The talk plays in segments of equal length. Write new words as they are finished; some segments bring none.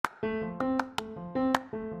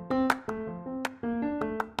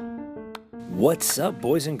What's up,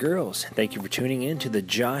 boys and girls? Thank you for tuning in to the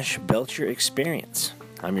Josh Belcher Experience.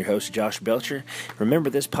 I'm your host, Josh Belcher.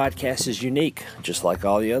 Remember, this podcast is unique, just like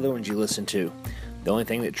all the other ones you listen to. The only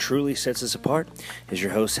thing that truly sets us apart is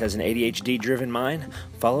your host has an ADHD-driven mind,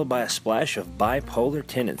 followed by a splash of bipolar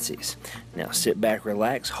tendencies. Now sit back,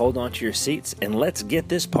 relax, hold on to your seats, and let's get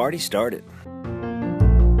this party started.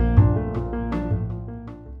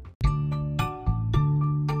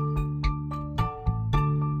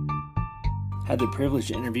 Had the privilege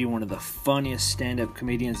to interview one of the funniest stand-up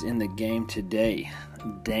comedians in the game today,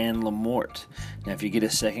 Dan Lamort. Now, if you get a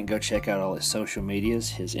second, go check out all his social medias,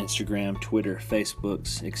 his Instagram, Twitter,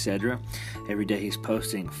 Facebooks, etc. Every day he's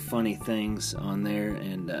posting funny things on there,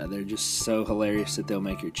 and they're just so hilarious that they'll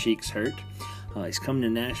make your cheeks hurt. He's coming to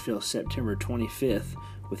Nashville September 25th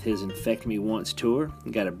with his Infect Me Once tour.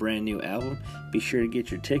 He got a brand new album. Be sure to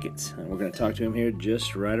get your tickets. We're going to talk to him here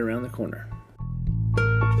just right around the corner.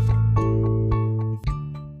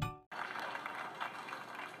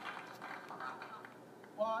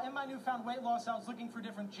 Newfound weight loss, I was looking for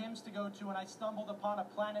different gyms to go to, and I stumbled upon a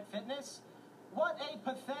Planet Fitness. What a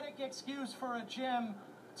pathetic excuse for a gym.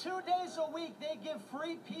 2 days a week they give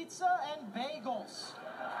free pizza and bagels.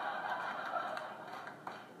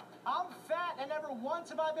 I'm fat, and never once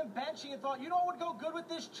have I been benching and thought, you know what would go good with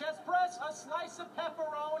this chest press? A slice of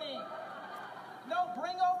pepperoni. No,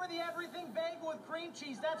 bring over the everything bagel with cream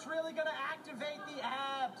cheese. That's really going to activate the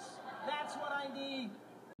abs. That's what I need.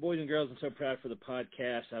 Boys and girls, I'm so proud for the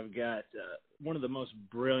podcast. I've got one of the most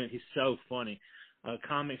brilliant, he's so funny,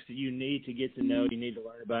 comics that you need to get to know, you need to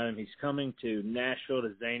learn about him. He's coming to Nashville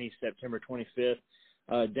to Zany September 25th.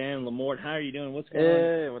 Dan Lamort, how are you doing? What's going on?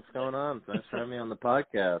 Hey, what's going on? Thanks for having me on the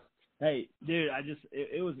podcast. Hey, dude,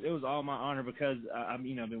 it was all my honor because I've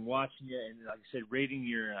been watching you and, like I said, reading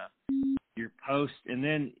your post, and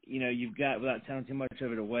then you've got, without telling too much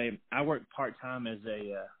of it away, I work part-time as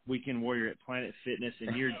a weekend warrior at Planet Fitness,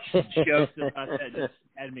 and your jokes about that just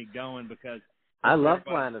had me going because I love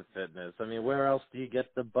Planet Fitness. I mean, where else do you get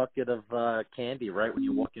the bucket of candy right when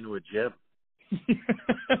you walk into a gym?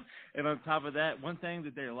 And on top of that, one thing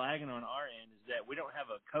that they're lagging on our end is that we don't have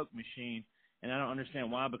a Coke machine, and I don't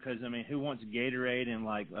understand why, because who wants Gatorade and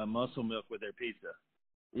muscle milk with their pizza?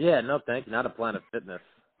 Yeah, no thank you, not a Planet Fitness.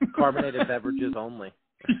 Carbonated beverages only.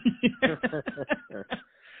 Exactly.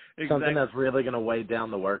 Something that's really going to weigh down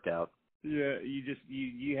the workout. Yeah,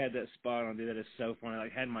 you had that spot on, dude. That is so funny.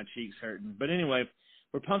 Had my cheeks hurting. But anyway,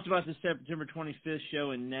 we're pumped about the September 25th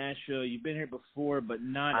show in Nashville. You've been here before, but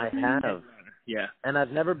not. I have. Yeah. And I've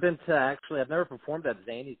never performed at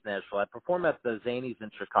Zany's Nashville. I perform at the Zany's in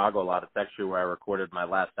Chicago a lot. It's actually where I recorded my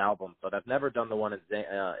last album. But I've never done the one in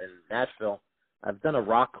Nashville. I've done a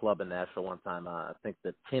rock club in Nashville one time. I think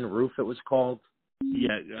the Tin Roof it was called.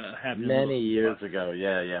 Yeah, many years ago.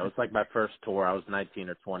 Yeah. It was like my first tour. I was 19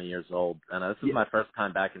 or 20 years old, and this is my first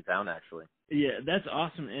time back in town, actually. Yeah, that's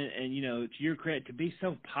awesome. And to your credit, to be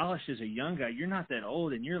so polished as a young guy, you're not that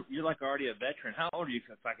old, and you're like already a veteran. How old are you,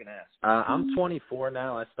 if I can ask? I'm 24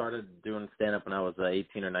 now. I started doing stand-up when I was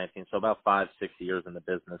 18 or 19, so about 5-6 years in the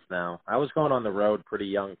business now. I was going on the road pretty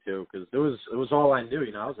young too, because it was all I knew.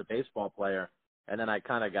 I was a baseball player. And then I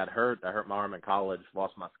kind of got hurt. I hurt my arm in college,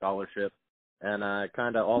 lost my scholarship. And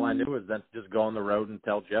all I knew was then just go on the road and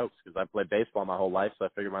tell jokes because I played baseball my whole life. So I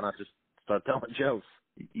figured why not just start telling jokes.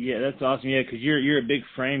 Yeah, that's awesome. Yeah, because you're a big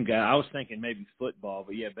frame guy. I was thinking maybe football,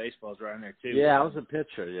 but yeah, baseball's right in there too. Yeah, I was a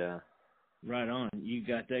pitcher, yeah. Right on. You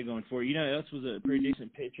got that going for you. Else was a pretty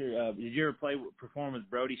decent pitcher. Did you ever perform with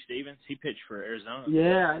Brody Stevens? He pitched for Arizona.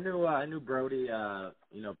 Yeah, I knew Brody,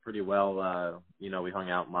 pretty well. We hung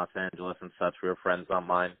out in Los Angeles and such. We were friends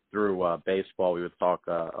online through baseball. We would talk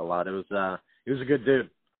a lot. He was a good dude.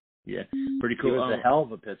 Yeah, pretty cool. He was a hell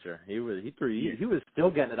of a pitcher. He was still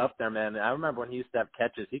getting it up there, man. I remember when he used to have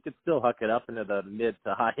catches, he could still huck it up into the mid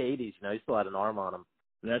to high 80s. He still had an arm on him.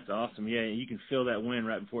 That's awesome. Yeah, you can feel that wind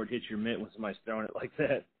right before it hits your mitt when somebody's throwing it like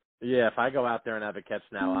that. Yeah, if I go out there and have a catch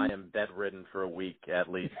now, I am bedridden for a week at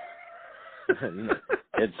least.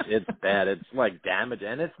 It's bad. It's like damage,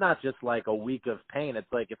 and it's not just like a week of pain.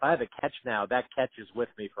 It's like if I have a catch now, that catch is with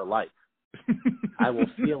me for life. I will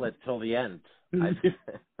feel it till the end.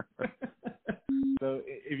 So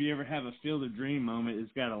if you ever have a field of dream moment,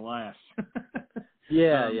 it's got to last.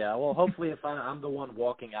 Yeah. Well, hopefully if I'm the one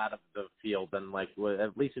walking out of the field, then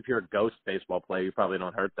at least if you're a ghost baseball player, you probably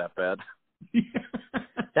don't hurt that bad.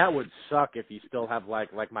 That would suck if you still have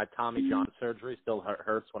like my Tommy John surgery still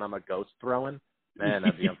hurts when I'm a ghost throwing. Man,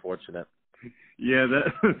 that'd be unfortunate. Yeah,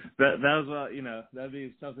 that was that'd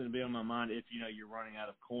be something to be on my mind if you're running out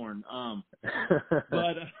of corn.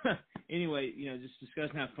 But anyway, just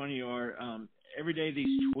discussing how funny you are. Every day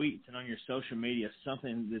these tweets and on your social media,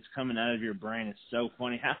 something that's coming out of your brain is so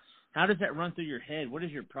funny. How does that run through your head? What is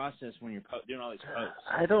your process when you're doing all these posts?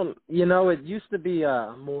 I don't, it used to be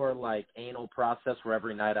a more like anal process where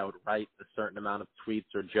every night I would write a certain amount of tweets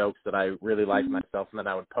or jokes that I really liked myself, and then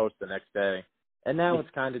I would post the next day. And now it's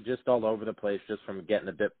kind of just all over the place, just from getting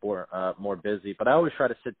a bit more busy. But I always try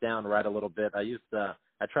to sit down, write a little bit. I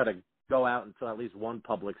try to go out into at least one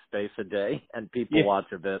public space a day, and people watch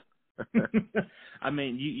a bit. I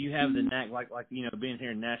mean, you have the knack, like being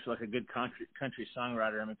here in Nashville, like a good country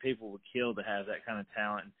songwriter. I mean, people would kill to have that kind of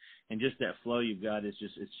talent, and just that flow you've got is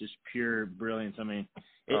just pure brilliance. I mean,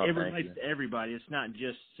 it relates to everybody. It's not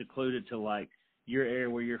just secluded to like your area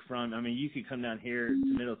where you're from. I mean, you could come down here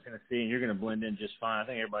to Middle Tennessee and you're going to blend in just fine. I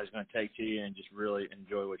think everybody's going to take to you and just really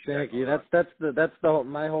enjoy what you. Thank you.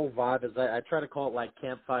 My whole vibe is I try to call it like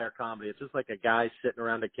campfire comedy. It's just like a guy sitting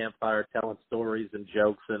around a campfire telling stories and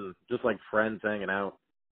jokes and just like friends hanging out.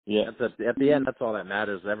 Yeah. At the end, that's all that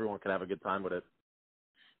matters. Everyone can have a good time with it.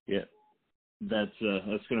 Yeah. That's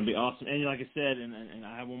going to be awesome. And like I said, and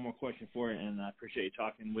I have one more question for you, and I appreciate you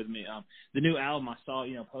talking with me. The new album, I saw,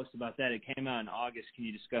 post about that. It came out in August. Can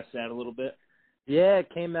you discuss that a little bit? Yeah,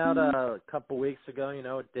 it came out a couple weeks ago. It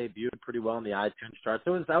debuted pretty well in the iTunes charts.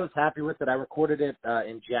 I was happy with it. I recorded it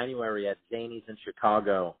in January at Zanies in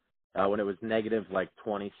Chicago when it was negative like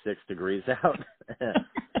 26 degrees out.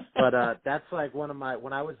 But that's like when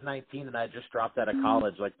I was 19 and I just dropped out of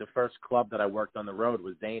college, like the first club that I worked on the road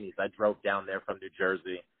was Zanies. I drove down there from New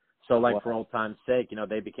Jersey. So like for old time's sake,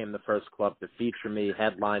 they became the first club to feature me,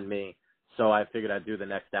 headline me. So I figured I'd do the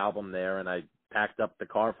next album there, and I packed up the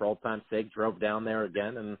car for old time's sake, drove down there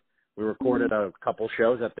again, and we recorded a couple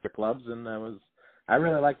shows at their clubs, and I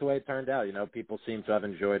really liked the way it turned out. People seemed to have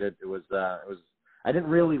enjoyed it. It was I didn't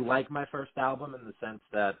really like my first album in the sense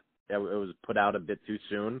that it was put out a bit too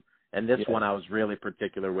soon. And this one I was really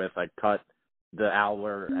particular with. I cut the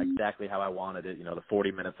hour exactly how I wanted it, the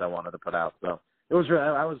 40 minutes I wanted to put out. So I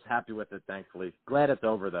was happy with it, thankfully. Glad it's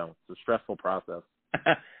over, though. It's a stressful process.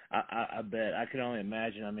 I bet. I can only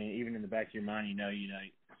imagine. I mean, even in the back of your mind,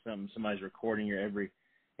 somebody's recording your every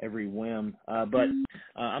whim. But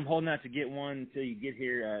I'm holding out to get one until you get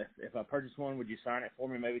here. If I purchase one, would you sign it for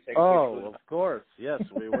me? Maybe take a picture with it? Of course. Yes,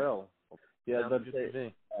 we will. Yeah, but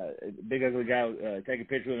big ugly guy take a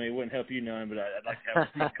picture with me. It wouldn't help you none, but I'd like to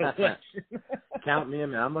have a collection. Count me in,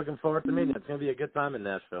 man. I'm looking forward to meeting you. It's going to be a good time in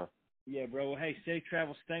Nashville. Yeah, bro. Well, hey, safe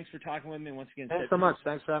travels. Thanks for talking with me. Once again, thanks so much.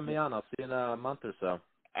 Thanks for having me on. I'll see you in a month or so.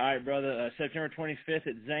 All right, brother. September 25th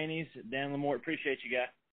at Zanies. Dan Lamort. Appreciate you,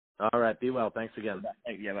 guy. All right. Be well. Thanks again.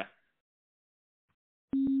 Bye. Yeah, bye.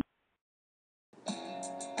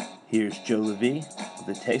 Here's Joe Levy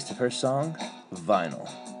with a taste of her song, Vinyl.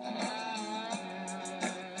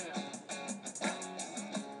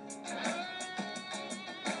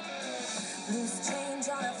 Loose change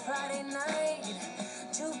on a Friday night,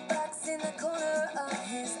 jukebox in the corner of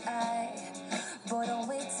his eye. Boy, don't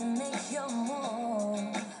wait to make your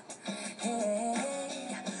move.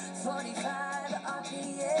 Hey, 45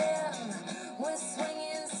 RPM, we're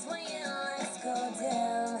swinging, let's go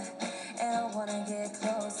down. And I wanna get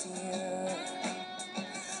close to you.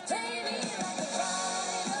 Baby, like a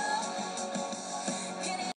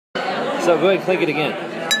So go ahead and click it again.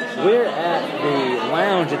 We're at the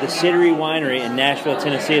lounge at the Cittery Winery in Nashville,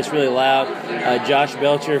 Tennessee. It's really loud. Josh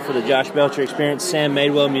Belcher for the Josh Belcher Experience. Sam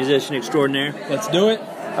Madewell, musician extraordinaire. Let's do it.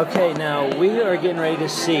 Okay, now we are getting ready to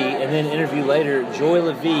see, and then interview later, Joy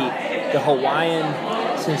Levy, the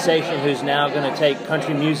Hawaiian sensation who's now going to take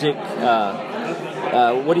country music.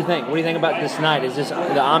 What do you think? What do you think about this night? Is this the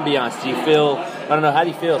ambiance? Do you feel, I don't know, how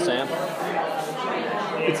do you feel, Sam?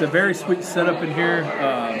 It's a very sweet setup in here.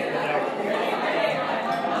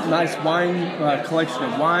 Nice wine collection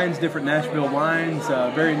of wines, different Nashville wines.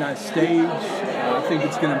 Very nice stage. I think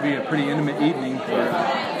it's going to be a pretty intimate evening.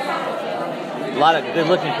 A lot of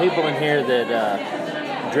good-looking people in here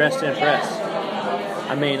that dress to impress.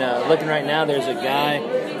 I mean, looking right now, there's a guy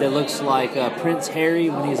that looks like Prince Harry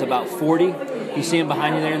when he's about 40. You see him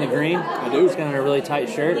behind you there in the green? I do. He's got on a really tight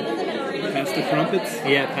shirt. Past the crumpets?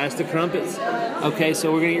 Yeah, past the crumpets. Okay,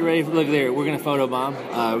 so we're going to get ready. Look there. We're going to photobomb.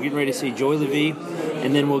 We're getting ready to see Joy Levy,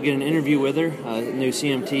 and then we'll get an interview with her. New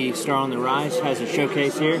CMT Star on the Rise has a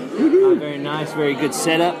showcase here. Very nice, very good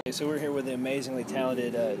setup. Okay, so we're here with the amazingly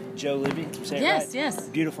talented Joe Levy. Yes, right? Yes.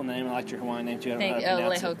 Beautiful name. I liked your Hawaiian name too. I don't know Thank how to you.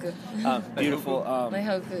 pronounce Lehoku. it. Beautiful.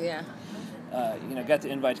 Lehoku, yeah. got the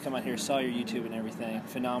invite to come out here, saw your YouTube and everything,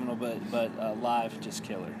 phenomenal, but live, just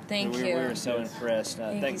killer. Thank we you. We were so impressed.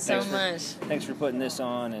 Thank you so much. Thanks for putting this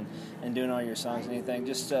on and doing all your songs and anything.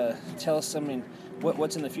 Just tell us something.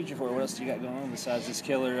 What's in the future for it? What else do you got going on besides this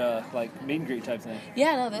killer meet and greet type thing?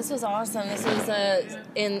 Yeah, no, this was awesome. This was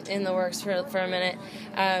in the works for a minute,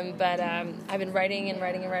 but I've been writing,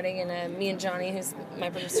 and me and Johnny, who's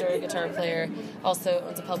my producer, guitar player, also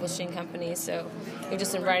owns a publishing company. So we've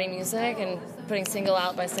just been writing music and putting single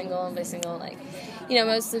out by single and by single. Like,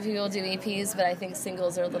 most of the people do EPs, but I think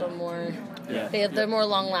singles are a little more. Yeah. They're more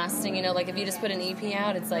long lasting. Like if you just put an EP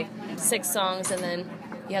out, it's like 6 songs and then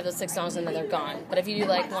you have those 6 songs and then they're gone. But if you do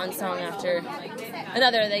like one song after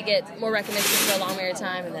another, they get more recognition for a long period of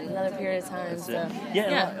time and then another period of time.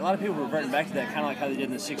 Yeah. A lot of people were reverting back to that, kind of like how they did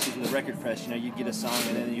in the 60s with the record press. You'd get a song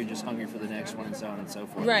and then you're just hungry for the next one and so on and so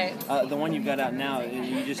forth. Right. The one you've got out now,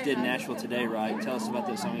 you just did Nashville Today, right? Tell us about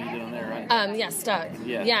that song you did on there, right? Yeah, Stuck.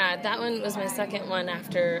 Yeah, that one was my second one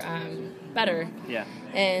after Better. Yeah.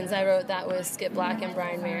 And I wrote that with Skip Black and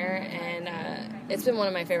Brian Mayer, and it's been one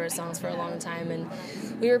of my favorite songs for a long time. And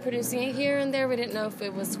we were producing it here and there. We didn't know if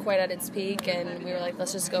it was quite at its peak, and we were like,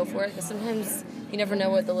 let's just go for it, because sometimes you never know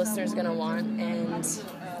what the listener's going to want. And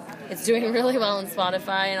it's doing really well on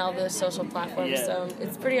Spotify and all those social platforms, so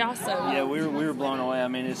it's pretty awesome. Yeah, we were blown away. I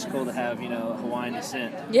mean, it's cool to have, Hawaiian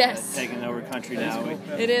descent taking over country now.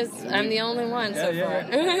 It is. I'm the only one so far.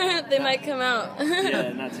 They might come out.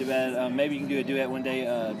 Yeah, not too bad. Maybe you can do a duet one day.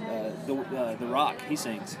 The Rock, he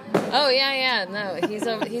sings. Oh, yeah. No, he's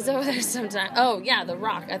over there sometime. Oh, yeah, The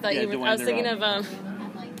Rock. I thought I was thinking of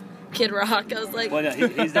Kid Rock. I was like, well, no,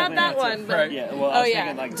 he's not that one, but right. Yeah. Well, I was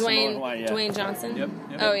thinking like Dwayne, Hawaii, Dwayne Johnson. Yep.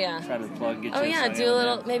 Oh yeah. Try to plug. Get oh you yeah, a do a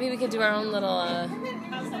little. Maybe we could do our own little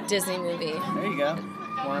Disney movie. There you go.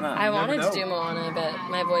 Why not? I wanted to do Moana, but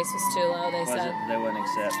my voice was too low. They said they wouldn't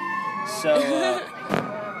accept. So,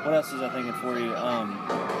 what else was I thinking for you?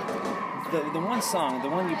 The one song, the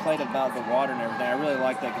one you played about the water and everything, I really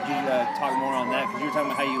like that. Could you talk more on that? Because you were talking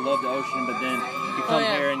about how you love the ocean, but then you come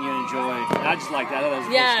here and you enjoy. And I just like that. I thought that was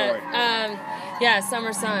a cool story.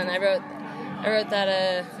 Summer Sun. I wrote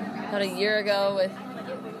that about a year ago with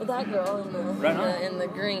that girl in the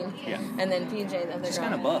green. Yeah. And then PJ, the other She's girl.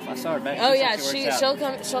 kind of buff. I saw her back. Oh yeah, she'll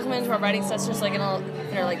come into our writing sessions like in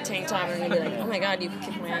her like tank top and be like, oh my god, you can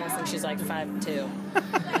kick my ass, and she's like 5'2".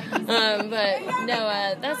 But no,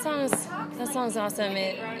 that song's awesome.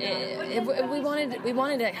 We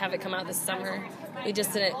wanted to have it come out this summer. We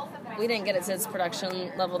didn't get it to its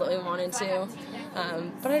production level that we wanted to.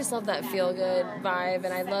 But I just love that feel good vibe,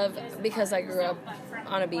 and I love, because I grew up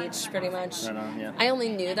on a beach pretty much. Right on, yeah. I only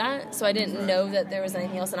knew that, so I didn't know that there was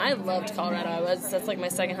anything else. And I loved Colorado. That's like my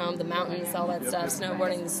second home, the mountains, all that stuff,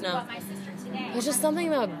 snowboarding, the snow. There's just something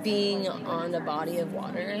about being on a body of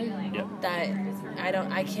water that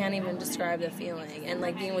I can't even describe the feeling. And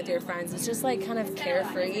like being with your friends, it's just like kind of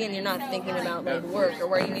carefree, and you're not thinking about like work or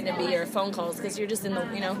where you need to be or phone calls, because you're just in the,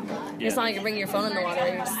 it's not like you're bringing your phone in the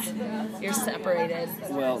water. You're separated.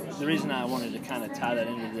 Well, the reason I wanted to kind of tie that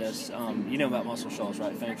into this, you know about Muscle Shoals,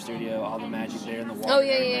 right? Fame Studio, all the magic there in the water. Oh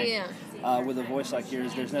yeah. With a voice like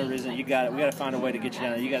yours, there's no reason we got to find a way to get you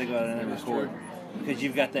down there. You got to go out and record. Because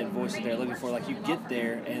you've got that voice that they're looking for. Like, you get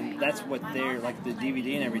there, and that's what they're, like, the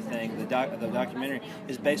DVD and everything, the documentary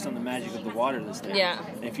is based on the magic of the water that's there. Yeah.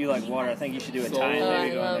 And if you like water, I think you should do a tie-in.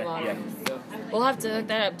 I love water. Yeah. We'll have to hook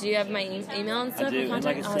that up. Do you have my email and stuff? I do. And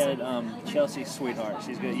like I said, Chelsea's sweetheart.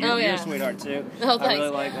 She's good. You're a sweetheart, too. Oh, thanks. I really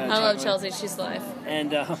like I love Chelsea. She's life.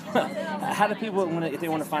 And how do people, if they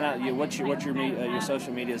want to find out what's your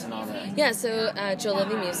social medias and all that? Yeah, so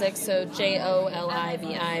Jolivi Music, so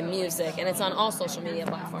Jolivi Music, and it's on all social media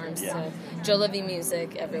platforms. Yeah. So Jolivi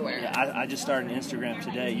Music everywhere. Yeah, I just started Instagram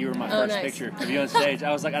today. You were my first picture of you on stage.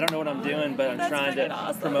 I was like, I don't know what I'm doing, but I'm trying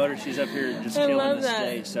to promote her. She's up here just killing the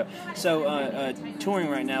stage. So touring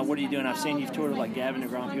right now, what are you doing? I've seen you've toured with like Gavin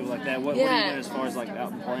DeGraw, people like that. What are you doing as far as like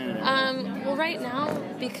out and playing? Well, right now,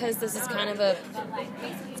 because this is kind of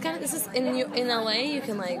this is in LA, you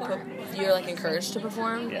can you're like encouraged to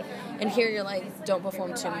perform. Yeah. And here you're like, don't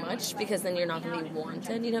perform too much, because then you're not going to be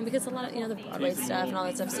wanted, because a lot of, the Broadway stuff and all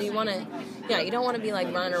that stuff. So you want to, you don't want to be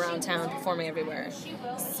like running around town performing everywhere.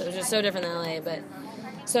 So it's just so different than LA, but.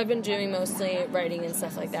 So I've been doing mostly writing and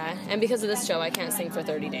stuff like that. And because of this show, I can't sing for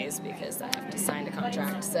 30 days because I have just signed a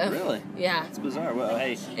contract. So Really? Yeah. It's bizarre. Well,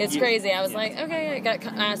 hey. It's crazy. I was like, okay,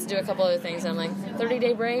 I have to do a couple other things. I'm like,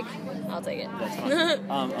 30-day break? I'll take it. That's fine.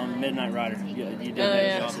 On Midnight Rider, you did that.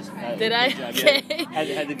 Yeah. Justice. Did I? Job. Okay.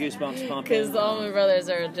 Had the goosebumps pumping. Because all my brothers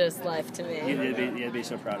are just life to me. You'd be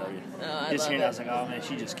so proud of you. Oh, I just love hearing it. I was like, oh man,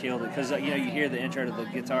 she just killed it. Because you hear the intro to the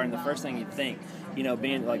guitar, and the first thing you'd think,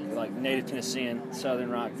 being like native Tennessean Southern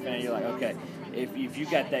rock fan, you're like, okay, if you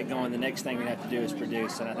got that going, the next thing you have to do is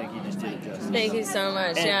produce, and I think you just did it justice. Thank you so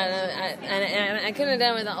much. And I couldn't have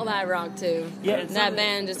done with all that rock too. Yeah, that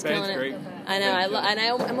band just killing great. it. I know.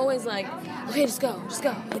 I'm always like, okay, just go,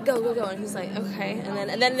 like, go. And he's like, okay.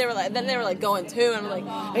 And then they were like going too. And I'm like,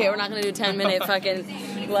 okay, we're not gonna do 10-minute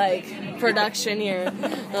fucking like production here.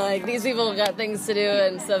 Like these people got things to do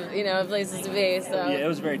and stuff, places to be. So yeah, it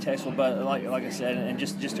was very tasteful. But like I said, and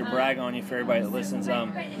just to brag on you for everybody that listens,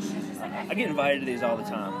 I get invited to these all the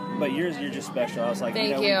time, but you're just special. I was like,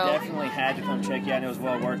 Thank we you. definitely had to come check you out, and it was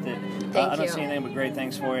well worth it. I don't see anything but great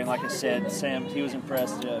things for you. And like I said, Sam, he was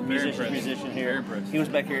impressed. Musician here. He was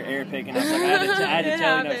back here air picking. I was like, I had to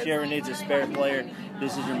tell you, if she ever needs a spare player,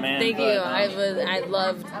 this is your man. Thank you. I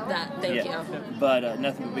loved that. Thank you. But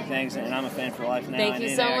nothing but big things, and I'm a fan for life now. Thank you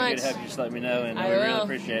so much. I can do to help you, just let me know, and I we really will.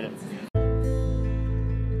 appreciate it.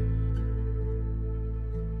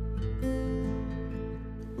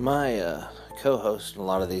 My co-host in a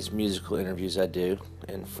lot of these musical interviews I do,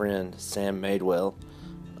 and friend Sam Madewell,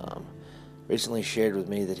 recently shared with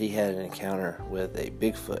me that he had an encounter with a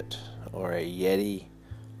Bigfoot, or a Yeti,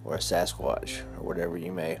 or a Sasquatch, or whatever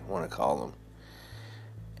you may want to call them.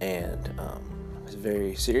 And was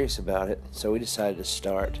very serious about it, so we decided to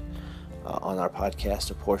start on our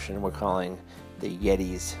podcast a portion we're calling the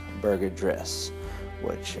Yeti's Burger Dress,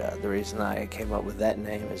 which the reason I came up with that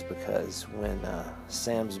name is because when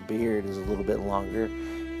Sam's beard is a little bit longer,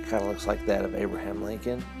 it kind of looks like that of Abraham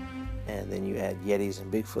Lincoln, and then you add Yetis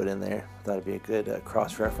and Bigfoot in there, thought it'd be a good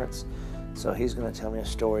cross-reference. So he's going to tell me a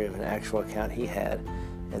story of an actual account he had,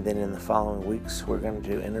 and then in the following weeks we're going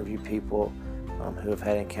to interview people who have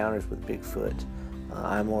had encounters with Bigfoot.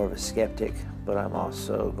 I'm more of a skeptic, but I'm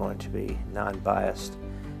also going to be non-biased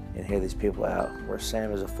and hear these people out, where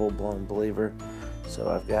Sam is a full-blown believer. So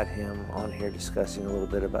I've got him on here discussing a little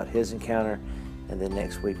bit about his encounter, and then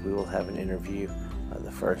next week we will have an interview,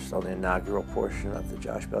 the first on the inaugural portion of the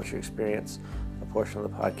Josh Belcher Experience, a portion of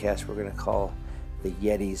the podcast we're going to call the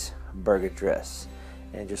Yeti's Burger Dress.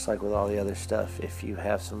 And just like with all the other stuff, if you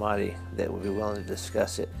have somebody that would be willing to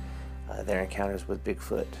discuss it, their encounters with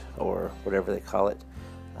Bigfoot or whatever they call it,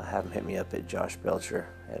 have them hit me up at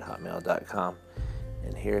joshbelcher@hotmail.com.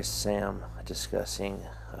 And here's Sam discussing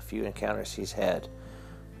a few encounters he's had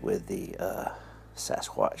with the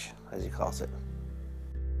Sasquatch, as he calls it.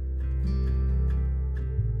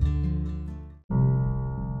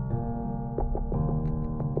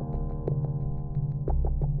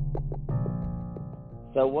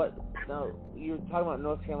 So what? No, you were talking about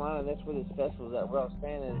North Carolina, and that's where this festival's at. Where I was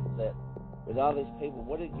saying is that with all these people,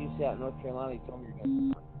 what did you see out in North Carolina? You told me you're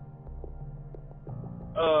going to.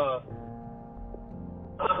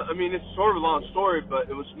 I mean, it's sort of a long story, but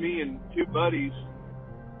it was me and two buddies.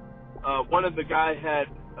 One of the guy had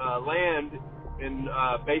land in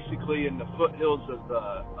basically in the foothills of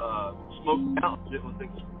the Smoky Mountains. It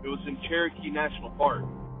was in Cherokee National Park,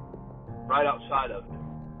 right outside of it.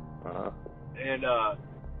 Uh-huh. And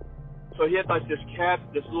so he had like this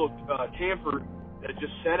little camper that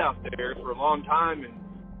just sat out there for a long time, and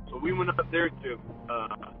so we went up there to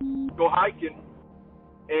go hiking.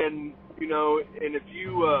 And and if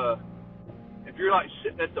you're like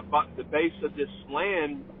sitting at the base of this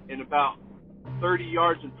land, and about 30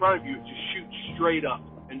 yards in front of you, it just shoots straight up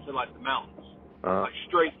into like the mountains, like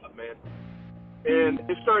straight up, man. And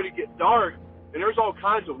it started to get dark, and there's all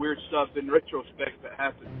kinds of weird stuff in retrospect that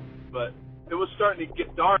happened, but it was starting to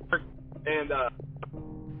get dark, and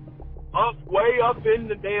way up in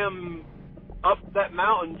the up that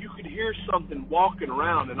mountain, you could hear something walking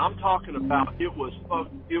around, and I'm talking about it was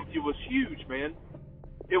huge, man.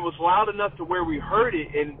 It was loud enough to where we heard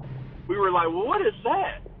it, and we were like, well, what is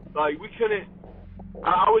that? Like, we couldn't,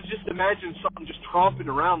 I was just imagining something just tromping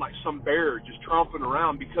around, like some bear just tromping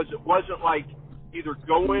around, because it wasn't like either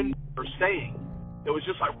going or staying. It was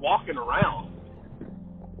just like walking around.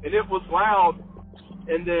 And it was loud,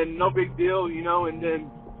 and then no big deal, and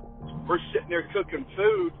then we're sitting there cooking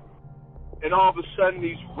food, and all of a sudden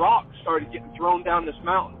these rocks started getting thrown down this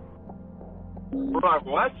mountain. We're like,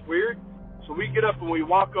 well, that's weird. So we get up and we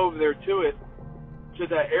walk over there to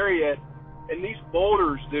that area, and these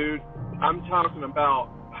boulders, dude, I'm talking about,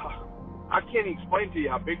 I can't explain to you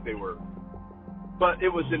how big they were. but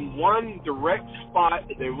it was in one direct spot.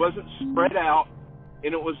 It wasn't spread out,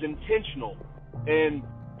 and it was intentional. And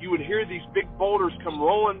you would hear these big boulders come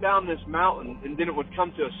rolling down this mountain, and then it would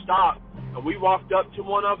come to a stop. And we walked up to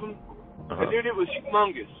one of them, and dude, it was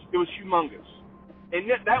humongous. It was humongous. And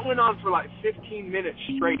that went on for like 15 minutes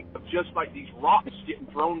straight of just like these rocks getting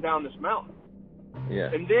thrown down this mountain.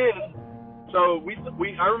 Yeah. And then, so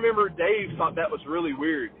I remember Dave thought that was really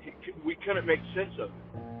weird. We couldn't make sense of it.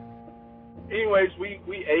 Anyways,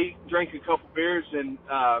 we ate, drank a couple beers, and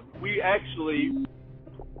we actually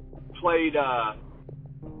played,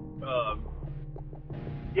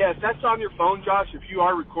 if that's on your phone, Josh, if you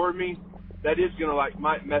are recording me, that is going to,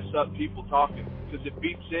 might mess up people talking, because it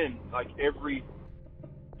beeps in, every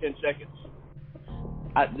 10 seconds.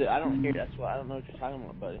 I don't hear. That's why I don't know what you're talking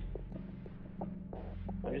about, buddy.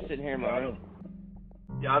 I'm just sitting here in my room.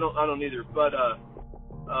 Yeah, I don't either. But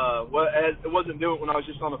it wasn't doing it when I was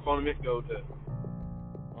just on the phone a minute ago.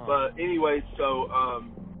 But anyway, so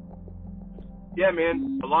yeah,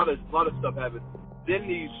 man, a lot of stuff happened. Then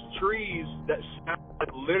these trees that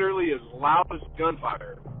sound literally as loud as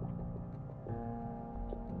gunfire.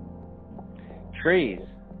 Trees.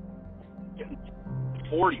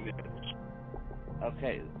 40 minutes.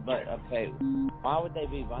 Okay, why would they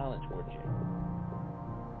be violent towards you?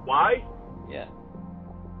 Why? Yeah.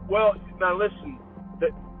 Well, now listen,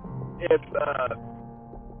 if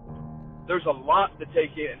there's a lot to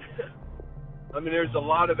take in. I mean, there's a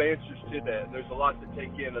lot of answers to that. There's a lot to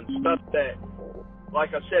take in, and stuff that, like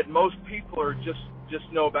I said, most people are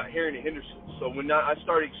just know about Harry and Henderson. So when I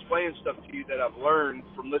started explaining stuff to you that I've learned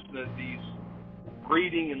from listening to these,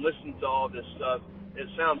 reading and listening to all this stuff, it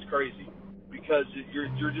sounds crazy because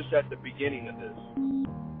you're just at the beginning of this.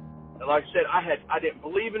 And like I said, I didn't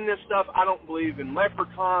believe in this stuff. I don't believe in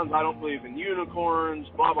leprechauns. I don't believe in unicorns.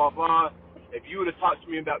 Blah blah blah. If you would have talked to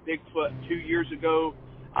me about Bigfoot 2 years ago,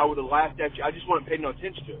 I would have laughed at you. I just wouldn't pay no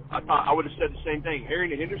attention to it. I would have said the same thing. Harry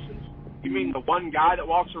and the Hendersons? You mean the one guy that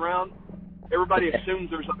walks around? Everybody assumes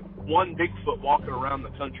there's one Bigfoot walking around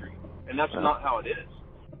the country, and that's not how it is.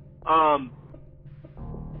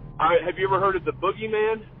 Have you ever heard of the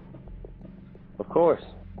Boogeyman? Of course.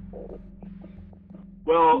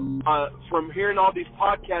 Well, from hearing all these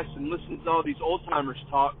podcasts and listening to all these old timers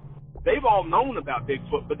talk, they've all known about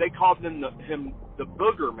Bigfoot, but they called him the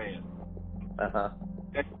Booger Man.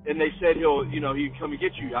 And they said he'd come and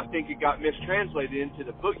get you. I think it got mistranslated into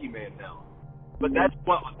the Boogeyman now. But that's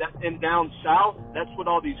and down south, that's what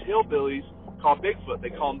all these hillbillies call Bigfoot. They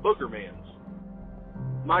call them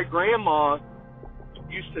Boogermans. My grandma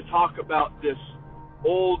used to talk about this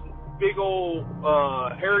big old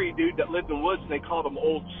hairy dude that lived in the woods, and they called him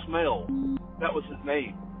Old Smell. That was his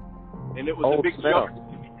name. And it was Old a big Smell. joke.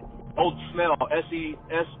 Old Smell,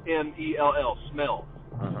 SESMELL, Smell.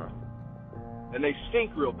 And they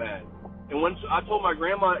stink real bad. And once I told my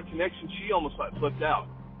grandma that connection, she almost flipped out.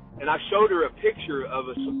 And I showed her a picture of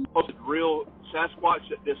a supposed real Sasquatch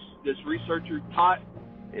that this researcher taught.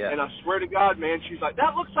 Yeah. And I swear to God, man, she's like,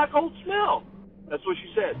 that looks like Old Smell. That's what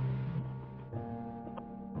she said.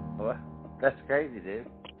 What? That's crazy, dude.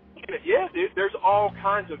 Yeah, dude. There's all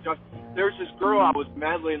kinds of stuff. There's this girl I was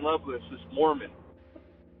madly in love with, this Mormon.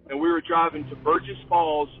 And we were driving to Burgess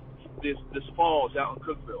Falls, this falls out in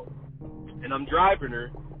Cookville. And I'm driving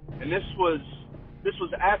her, and this was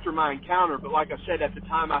after my encounter, but like I said, at the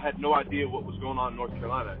time I had no idea what was going on in North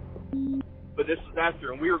Carolina. But this was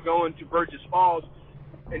after, and we were going to Burgess Falls,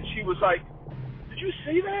 and she was like, did you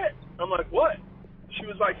see that? I'm like, what? She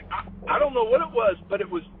was like, I don't know what it was, but it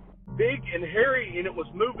was big and hairy, and it was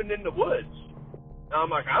moving in the woods. And I'm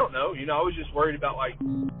like, I don't know. I was just worried about,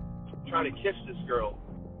 trying to kiss this girl.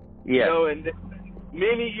 Yeah. And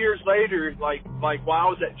many years later, like while I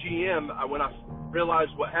was at GM, when I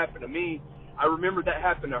realized what happened to me, I remembered that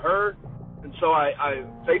happened to her. And so I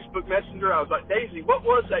Facebook messaged her. I was like, Daisy, what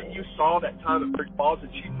was that you saw that time at Burgess Falls?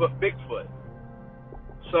 And she put Bigfoot.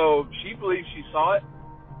 So she believes she saw it.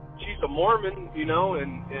 She's a Mormon,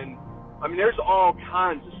 and I mean, there's all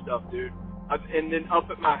kinds of stuff, dude. And then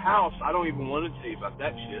up at my house, I don't even want to tell you about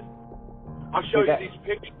that shit. I'll show you these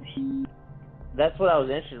pictures. That's what I was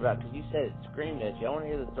interested about, because you said it screamed at you. I want to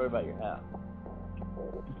hear the story about your house.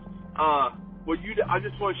 Well, I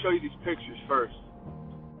just want to show you these pictures first.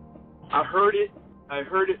 I heard it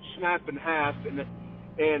snap in half,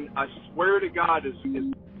 and I swear to God, if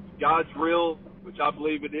God's real, which I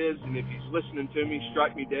believe it is, and if he's listening to me,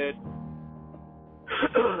 strike me dead.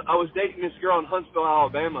 I was dating this girl in Huntsville,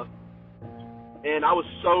 Alabama, and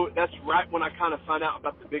that's right when I kind of found out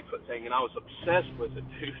about the Bigfoot thing, and I was obsessed with it,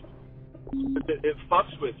 dude. It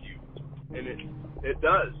fucks with you, and it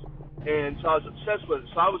does. And so I was obsessed with it.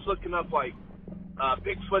 So I was looking up,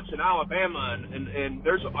 Bigfoots in Alabama, and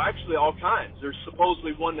there's actually all kinds. There's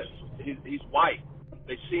supposedly one that's he's white.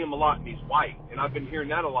 They see him a lot, and he's white. And I've been hearing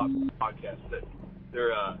that a lot on podcasts, that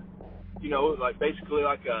they're, like basically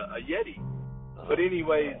like a Yeti. But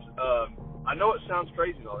anyways, I know it sounds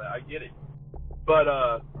crazy and all that. I get it. But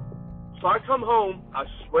so I come home. I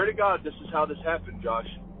swear to God, this is how this happened, Josh.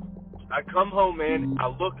 I come home, man. I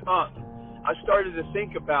look up. I started to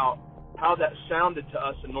think about how that sounded to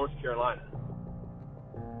us in North Carolina.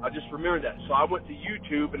 I just remembered that. So I went to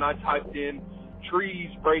YouTube and I typed in trees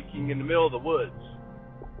breaking in the middle of the woods.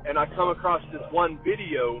 And I come across this one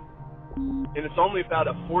video, and it's only about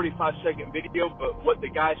a 45-second video, but what the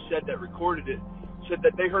guy said that recorded it said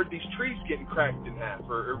that they heard these trees getting cracked in half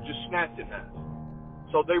or just snapped in half.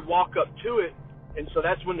 So they walk up to it, and so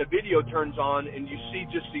that's when the video turns on, and you see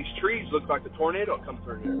just these trees look like a tornado come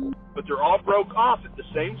through here. But they're all broke off at the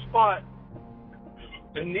same spot.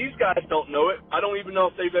 And these guys don't know it. I don't even know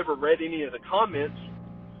if they've ever read any of the comments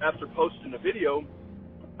after posting the video.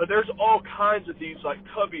 But there's all kinds of these like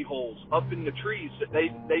cubby holes up in the trees that they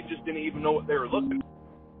just didn't even know what they were looking at.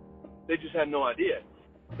 They just had no idea.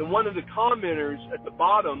 Then one of the commenters at the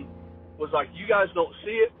bottom was like, you guys don't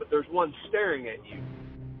see it, but there's one staring at you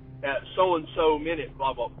at so-and-so minute,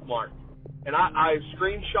 blah, blah, mark. And I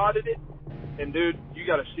screenshotted it. And, dude, you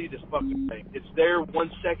got to see this fucking thing. It's there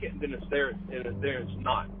 1 second, and then it's there, and it's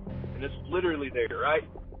not. And it's literally there, right?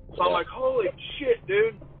 So I'm like, holy shit,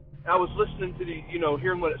 dude. I was listening to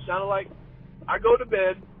hearing what it sounded like. I go to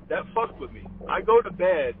bed. That fucked with me. I go to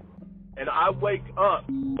bed, and I wake up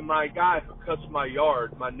to my guy who cuts my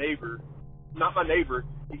yard, my neighbor. Not my neighbor.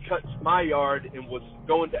 He cuts my yard and was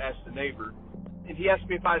going to ask the neighbor. And he asked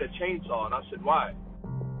me if I had a chainsaw, and I said, why?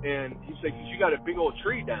 And he said, because you got a big old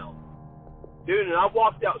tree down. Dude, and I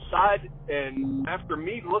walked outside, and after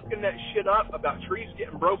me looking that shit up about trees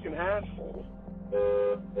getting broken in half,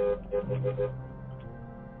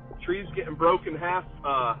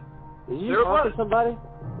 Did you talk to somebody?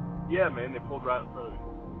 Yeah, man, they pulled right in front of me.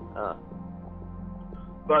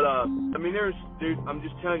 But, I'm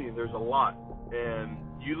just telling you, there's a lot. And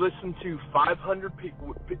you listen to 500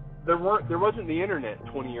 people. There wasn't the internet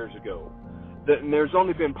 20 years ago. And there's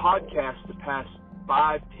only been podcasts the past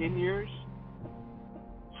 5-10 years.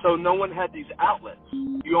 So no one had these outlets.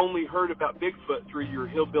 You only heard about Bigfoot through your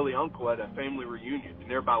hillbilly uncle at a family reunion,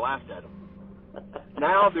 and everybody laughed at him.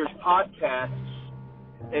 Now there's podcasts,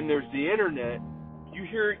 and there's the internet. You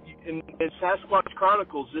hear in Sasquatch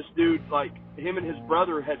Chronicles, this dude, like, him and his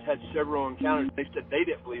brother has had several encounters. They said they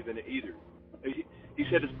didn't believe in it either. He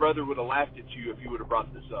said his brother would have laughed at you if you would have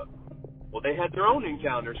brought this up. Well, they had their own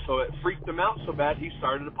encounters, so it freaked them out so bad he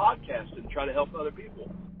started a podcast and tried to help other people.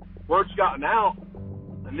 Word's gotten out.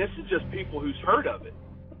 And this is just people who's heard of it.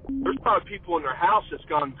 There's probably people in their house that's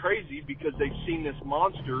gone crazy because they've seen this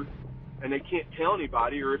monster and they can't tell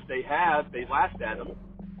anybody, or if they have, they laughed at them.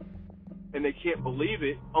 And they can't believe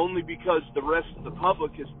it only because the rest of the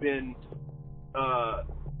public has been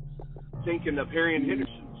thinking of Harry and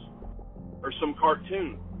Henderson's or some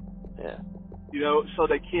cartoon. Yeah. So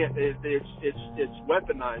they can't, it's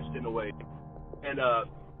weaponized in a way. And,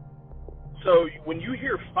 so when you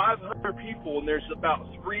hear 500 people and there's about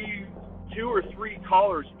 2 or 3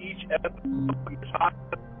 callers each episode,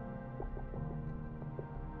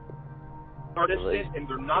 and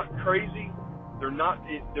they're not crazy, they're not,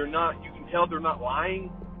 you can tell they're not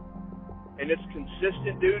lying, and it's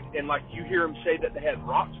consistent, dude, and like you hear them say that they had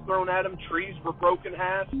rocks thrown at them, trees were broken in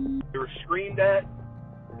half, they were screamed at.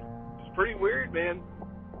 It's pretty weird, man.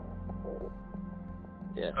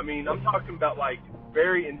 Yeah. I mean, I'm talking about like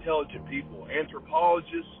very intelligent people,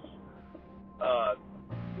 anthropologists,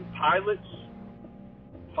 pilots,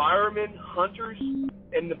 firemen, hunters,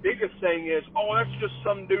 and the biggest thing is, oh, that's just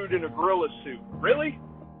some dude in a gorilla suit. Really?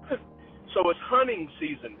 So it's hunting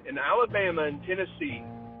season in Alabama and Tennessee.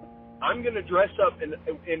 I'm going to dress up in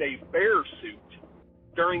a bear suit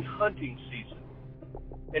during hunting season,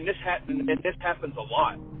 and this happens a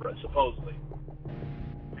lot, supposedly,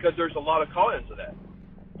 because there's a lot of call-ins of that.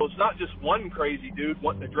 So it's not just one crazy dude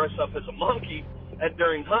wanting to dress up as a monkey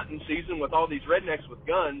during hunting season with all these rednecks with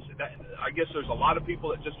guns. I guess there's a lot of people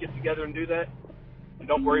that just get together and do that and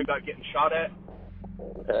don't worry about getting shot at.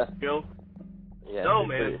 Yeah, no,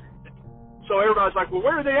 man. So everybody's like, well,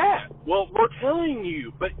 where are they at? Well, we're telling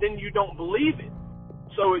you, but then you don't believe it.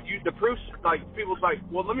 So the proof's like, people's like,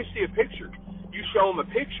 well, let me see a picture. You show them a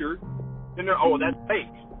picture, then they're, oh, that's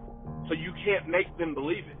fake. So you can't make them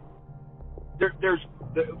believe it.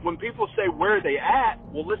 When people say, where are they at?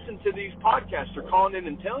 Well, listen to these podcasts. They're calling in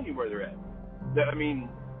and telling you where they're at. I mean,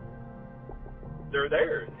 they're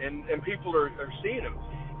there, and people are seeing them.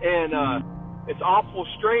 And It's awful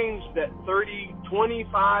strange that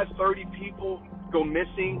 25, 30 people go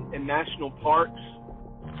missing in national parks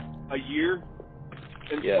a year.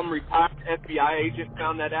 And some retired FBI agent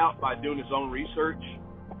found that out by doing his own research.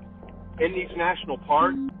 In these national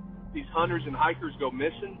parks, these hunters and hikers go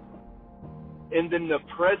missing. And then the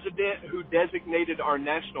president who designated our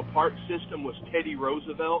national park system was Teddy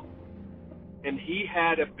Roosevelt. And he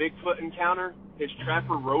had a Bigfoot encounter. His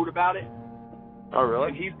trapper wrote about it. Oh, really?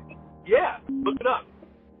 And look it up.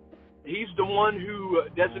 He's the one who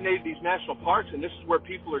designated these national parks, and this is where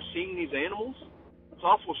people are seeing these animals. It's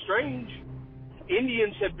awful strange.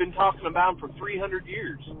 Indians have been talking about them for 300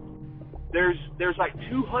 years. There's like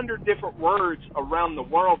 200 different words around the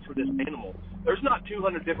world for this animal. There's not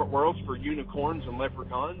 200 different words for unicorns and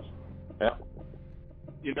leprechauns. Yeah.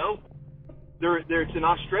 You know? It's in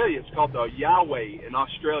Australia. It's called the Yahweh in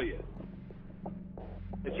Australia.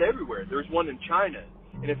 It's everywhere. There's one in China.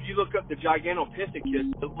 And if you look up the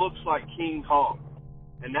Gigantopithecus, it looks like King Kong.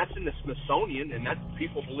 And that's in the Smithsonian, and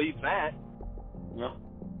people believe that. Yeah.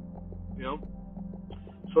 You know?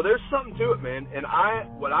 So there's something to it, man. And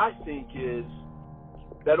what I think is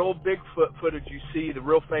that old Bigfoot footage you see, the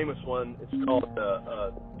real famous one, it's called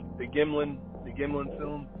the Gimlin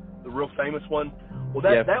film, the real famous one. Well,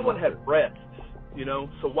 that one had breasts, you know.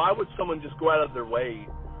 So why would someone just go out of their way,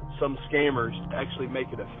 some scammers, to actually make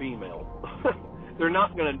it a female? They're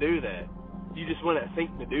not going to do that. You just wouldn't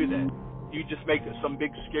think to do that. You just make it some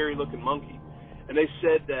big scary looking monkey. And they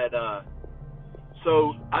said that.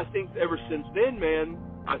 So I think ever since then, man,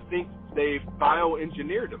 I think they've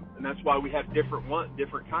bioengineered them, and that's why we have different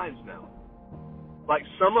kinds now. Like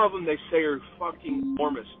some of them, they say are fucking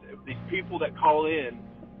enormous. These people that call in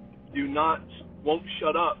won't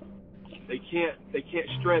shut up. They can't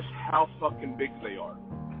stress how fucking big they are.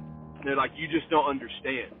 And they're like, you just don't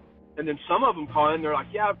understand. And then some of them call in, they're like,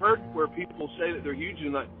 yeah, I've heard where people say that they're huge,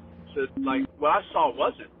 and what I saw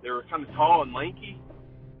wasn't. They were kind of tall and lanky.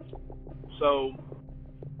 So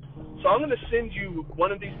I'm going to send you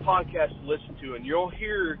one of these podcasts to listen to, and you'll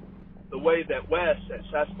hear the way that Wes at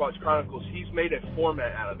Sasquatch Chronicles, he's made a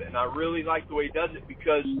format out of it. And I really like the way he does it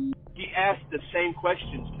because he asks the same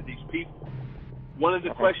questions to these people. One of the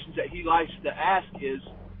questions that he likes to ask is,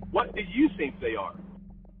 what do you think they are?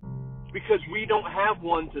 Because we don't have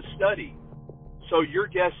one to study. So your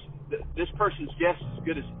guess, this person's guess is as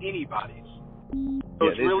good as anybody's. So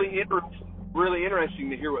it's really interesting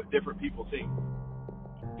to hear what different people think.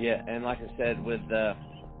 Yeah, and like I said, with the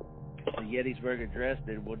Gettysburg Address,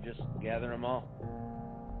 we'll just gather them all.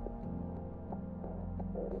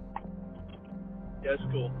 Yeah,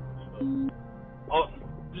 that's cool. So,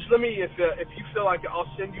 just let me, if you feel like it,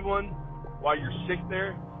 I'll send you one while you're sick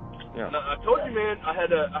there. Yeah. And I told you, man, I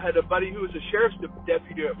had a buddy who was a sheriff's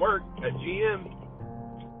deputy at work at GM,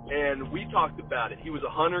 and we talked about it. He was a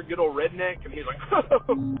hunter, good old redneck, and he's like,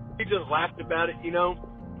 he just laughed about it, you know.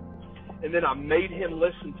 And then I made him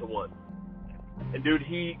listen to one, and dude,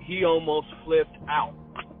 he almost flipped out.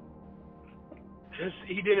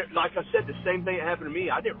 He didn't, like I said, the same thing that happened to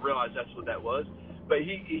me. I didn't realize that's what that was, but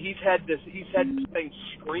he's had this thing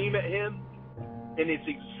scream at him, and it's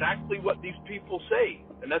exactly what these people say,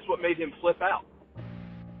 and that's what made him flip out.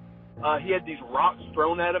 He had these rocks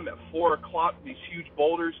thrown at him at 4 o'clock, these huge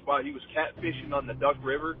boulders, while he was catfishing on the Duck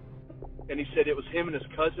River. And he said it was him and his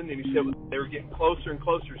cousin, and he said they were getting closer and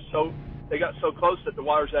closer. So they got so close that the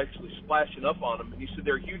water's actually splashing up on them. And he said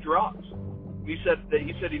they're huge rocks. He said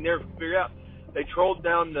he never could figure out. They trolled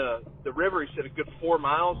down the river, he said, a good 4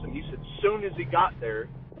 miles. And he said as soon as he got there,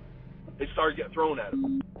 they started getting thrown at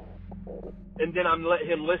him. And then I'm letting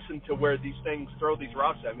him listen to where these things throw these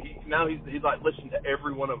rocks at him. He's like listening to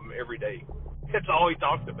every one of them every day. That's all he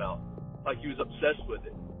talked about. Like he was obsessed with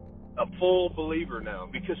it. A full believer now,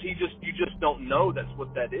 because you just don't know that's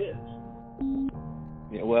what that is.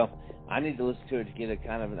 Yeah, well, I need to listen to it to get a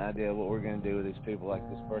kind of an idea of what we're going to do with these people, like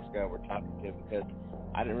this first guy we're talking to, because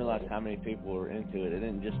I didn't realize how many people were into it. It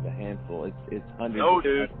isn't just a handful; it's hundreds. No,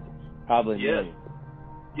 dude. Probably yes. millions.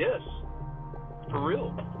 Yes, for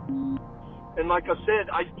real. And like I said,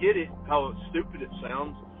 I get it how stupid it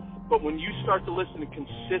sounds, but when you start to listen to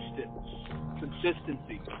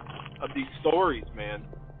consistency of these stories, man.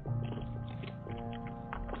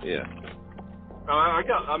 Yeah. I've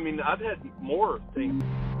had more things.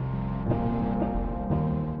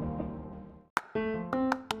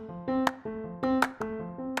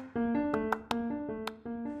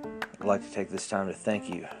 I'd like to take this time to thank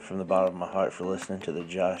you from the bottom of my heart for listening to the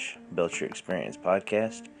Josh Belcher Experience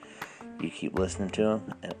podcast. You keep listening to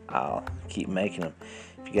them, and I'll keep making them.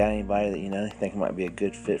 If you got anybody that you think might be a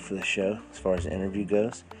good fit for the show as far as the interview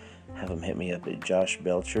goes, have them hit me up at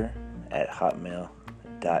joshbelcher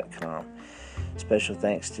hotmail.com. Special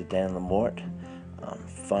thanks to Dan Lamort,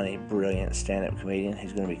 funny, brilliant stand-up comedian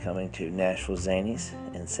who's going to be coming to Nashville Zanies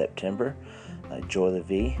in September. Joy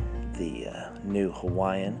LeVie, the new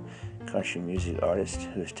Hawaiian country music artist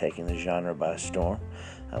who is taking the genre by storm.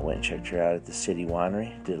 I went and checked her out at the City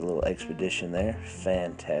Winery, did a little expedition there.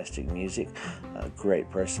 Fantastic music, great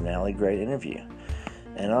personality, great interview.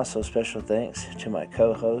 And also special thanks to my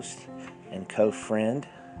co-host and co-friend,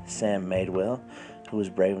 Sam Madewell, who was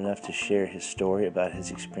brave enough to share his story about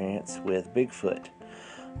his experience with Bigfoot.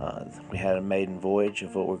 We had a maiden voyage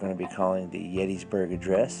of what we're going to be calling the Gettysburg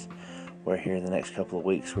Address, where here in the next couple of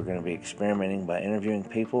weeks we're going to be experimenting by interviewing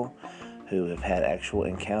people who have had actual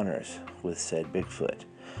encounters with said Bigfoot.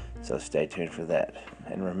 So stay tuned for that.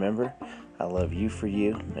 And remember, I love you for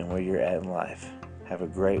you and where you're at in life. Have a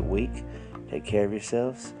great week. Take care of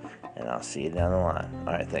yourselves, and I'll see you down the line.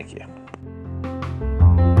 All right, thank you.